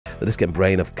The Dis-chem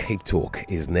Brain of CapeTalk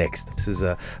is next. This is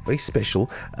a very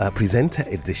special presenter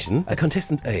edition.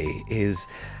 Contestant A is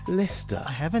Lester.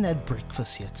 I haven't had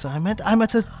breakfast yet, so I'm at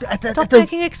a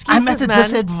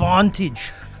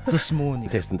disadvantage this morning.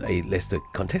 Contestant A, Lester.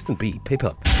 Contestant B,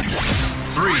 Pippa.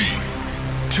 3,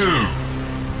 2,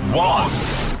 1.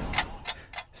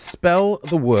 Spell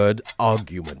the word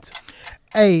argument.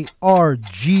 Argument.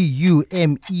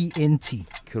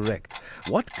 Correct.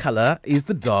 What color is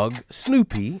the dog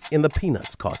Snoopy in the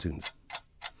Peanuts cartoons?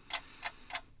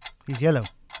 He's yellow.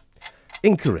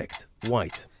 Incorrect.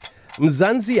 White.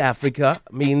 Mzansi Africa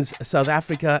means South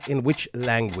Africa in which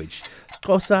language?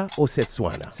 Xhosa or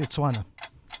Setswana? Setswana.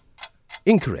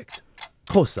 Incorrect.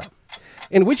 Xhosa.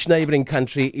 In which neighboring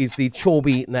country is the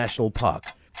Chobe National Park?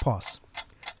 Pass.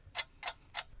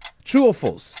 True or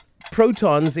false?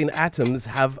 Protons in atoms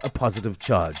have a positive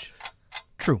charge.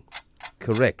 True.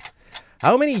 Correct.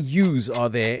 How many U's are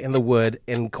there in the word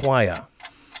inquire?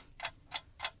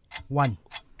 1.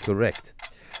 Correct.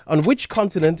 On which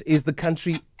continent is the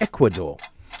country Ecuador?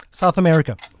 South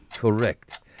America.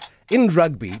 Correct. In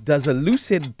rugby, does a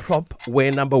loosehead prop wear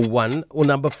number 1 or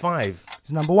number 5?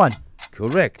 It's number 1.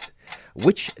 Correct.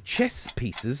 Which chess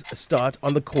pieces start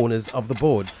on the corners of the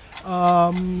board?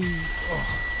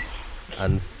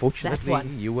 Unfortunately,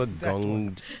 you were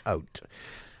gonged out.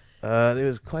 There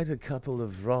was quite a couple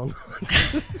of wrong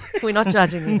ones. We're not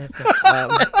judging you, Lester.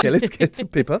 Okay, let's get to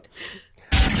Pippa.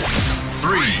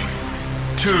 3,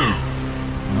 2,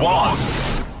 1.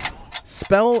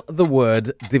 Spell the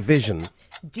word division.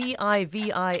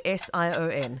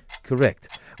 Division.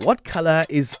 Correct. What color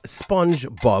is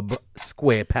SpongeBob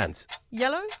SquarePants?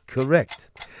 Yellow?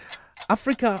 Correct.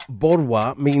 Afrika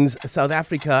Borwa means South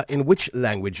Africa in which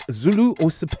language? Zulu or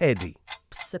Sepedi?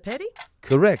 Sepedi?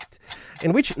 Correct.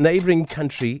 In which neighboring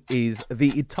country is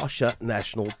the Etosha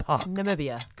National Park?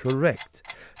 Namibia. Correct.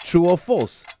 True or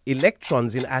false?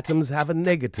 Electrons in atoms have a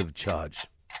negative charge.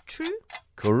 True.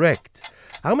 Correct.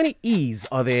 How many E's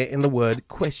are there in the word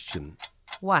question?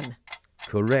 1.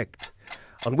 Correct.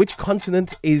 On which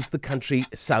continent is the country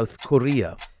South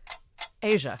Korea?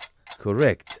 Asia.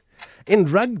 Correct. In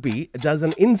rugby, does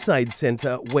an inside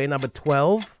centre wear number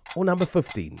 12 or number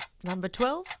 15? Number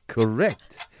 12?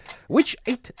 Correct. Which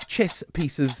 8 chess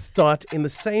pieces start in the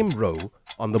same row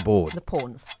on the board? The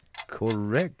pawns.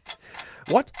 Correct.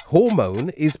 What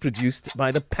hormone is produced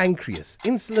by the pancreas?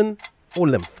 Insulin or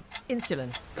lymph?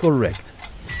 Insulin. Correct.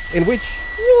 In which...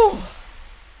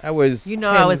 I was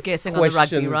I was guessing on the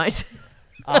rugby, right?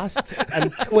 Asked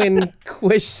and 20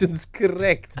 questions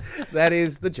correct. That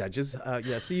is the judges.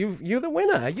 So you're the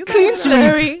winner. You're the Clean winner. sweep.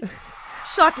 Very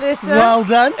shot, Lester. Well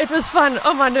done. It was fun.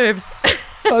 Oh, my nerves.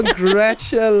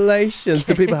 Congratulations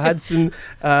to Pippa Hudson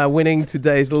winning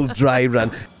today's little dry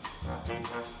run.